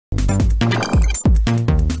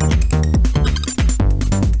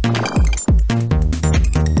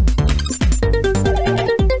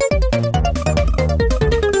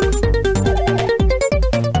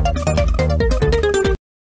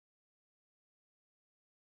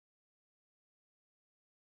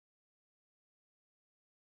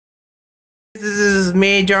This is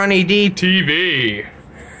me, Johnny D TV.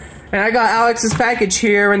 And I got Alex's package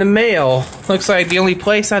here in the mail. Looks like the only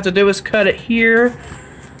place I have to do is cut it here.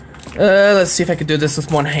 Let's see if I can do this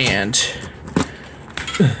with one hand.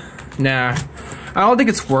 Nah, I don't think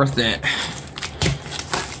it's worth it.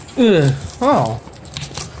 Oh,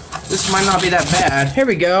 this might not be that bad. Here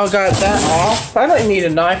we go, got that off. I don't need a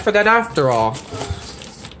knife for that after all.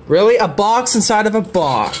 Really? A box inside of a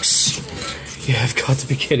box? Yeah, I've got to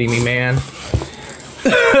be kidding me, man.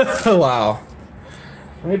 Wow.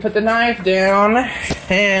 Let me put the knife down,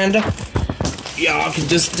 and y'all can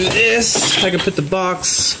just do this. I can put the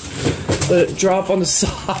box, let it drop on the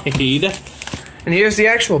side. And here's the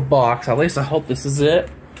actual box. At least I hope this is it.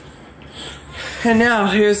 And now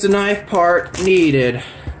here's the knife part needed.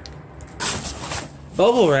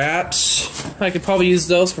 Bubble wraps. I could probably use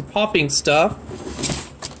those for popping stuff.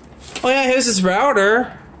 Oh yeah, here's this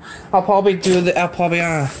router. I'll probably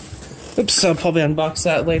unbox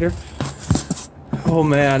that later. Oh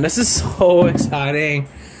man, this is so exciting.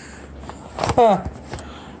 Huh.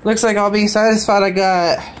 Looks like I'll be satisfied. I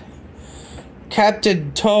got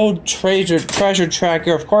Captain Toad treasure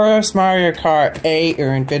tracker, of course, Mario Kart 8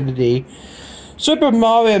 or Infinity, Super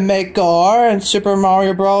Mario Maker, and Super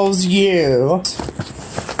Mario Bros. U.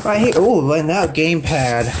 Right here. Oh, and that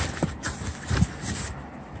gamepad.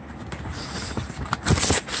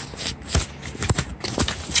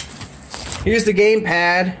 Here's the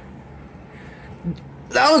gamepad.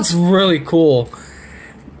 That looks really cool.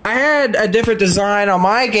 I had a different design on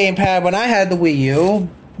my gamepad when I had the Wii U,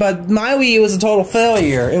 but my Wii U was a total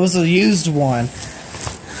failure. It was a used one.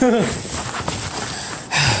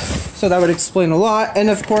 So that would explain a lot. And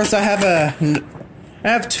of course, I have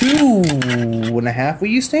 2.5 Wii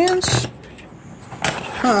U stands.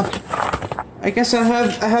 Huh. I guess I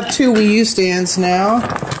have 2 Wii U stands now.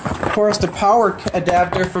 Of course, the power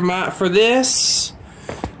adapter for this.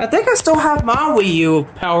 I think I still have my Wii U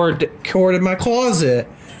powered cord in my closet.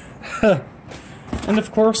 And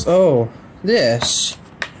of course, oh, this.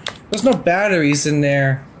 There's no batteries in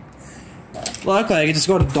there. Luckily, I can just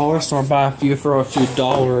go to the dollar store and buy a few for a few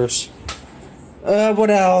dollars. What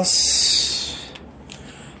else?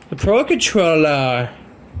 The Pro Controller.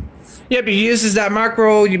 Yep, it uses that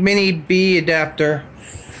micro mini B adapter.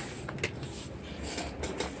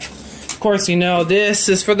 Of course, you know, this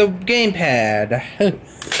is for the gamepad.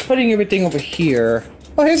 Putting everything over here.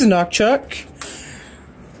 Oh, here's a nunchuck.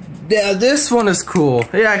 Yeah, this one is cool.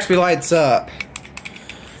 It actually lights up.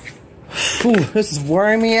 Ooh, this is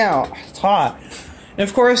wearing me out. It's hot. And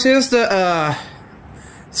of course, here's the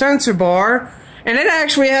sensor bar. And it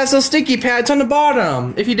actually has those sticky pads on the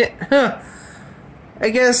bottom. If you did, I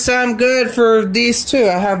guess I'm good for these two.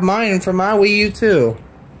 I have mine for my Wii U too,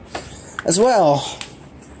 as well.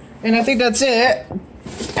 And I think that's it.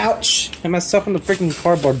 Ouch! I messed up in the freaking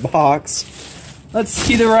cardboard box. Let's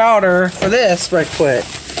see the router for this right quick.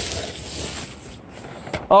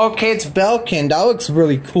 Okay, it's Belkin. That looks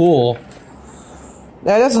really cool.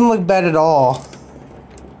 That doesn't look bad at all.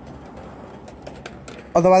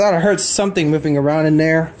 Although I thought I heard something moving around in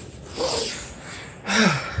there.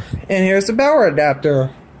 And here's the power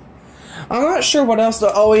adapter. I'm not sure what else.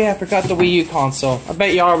 Oh yeah, I forgot the Wii U console. I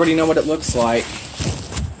bet y'all already know what it looks like.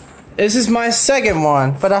 This is my second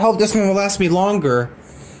one, but I hope this one will last me longer.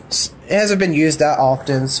 It hasn't been used that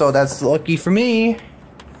often, so that's lucky for me.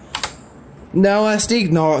 No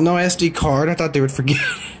SD card. I thought they would forget.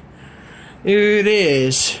 Here it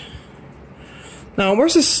is. Now,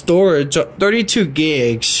 where's the storage? 32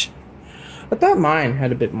 gigs. I thought mine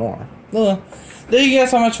had a bit more. Well, thank you guys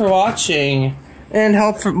so much for watching, and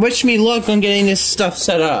wish me luck on getting this stuff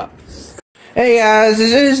set up. Hey guys,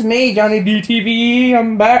 this is me, Johnny D TV.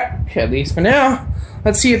 I'm back, at least for now.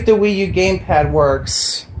 Let's see if the Wii U gamepad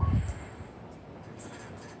works.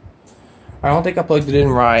 I don't think I plugged it in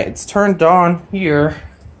right. It's turned on here.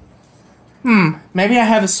 Maybe I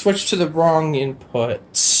have it switched to the wrong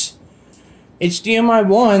inputs. HDMI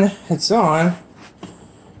 1, it's on.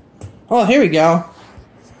 Oh, here we go.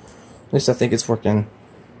 At least I think it's working.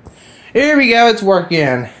 Here we go, it's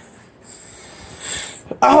working.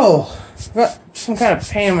 Oh! Got some kind of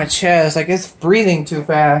pain in my chest. I guess breathing too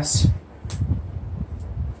fast.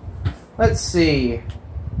 Let's see.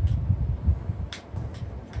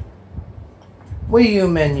 Wii U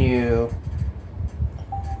menu.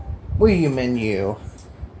 Wii U menu.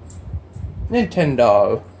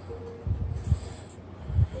 Nintendo.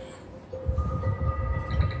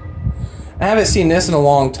 I haven't seen this in a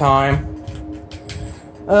long time.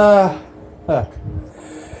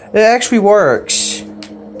 It actually works.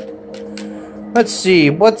 Let's see,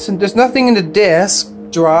 there's nothing in the disk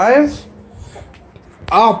drive.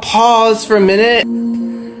 I'll pause for a minute.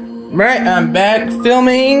 Right, I'm back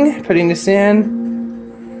filming, putting this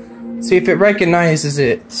in. See if it recognizes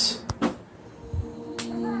it.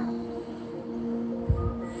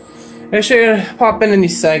 It should pop in any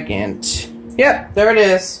second. Yep, there it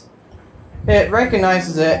is. It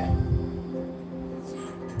recognizes it.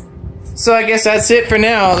 So I guess that's it for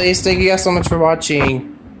now, at least. Thank you guys so much for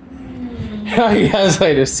watching. You guys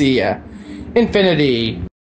later. See ya. Infinity.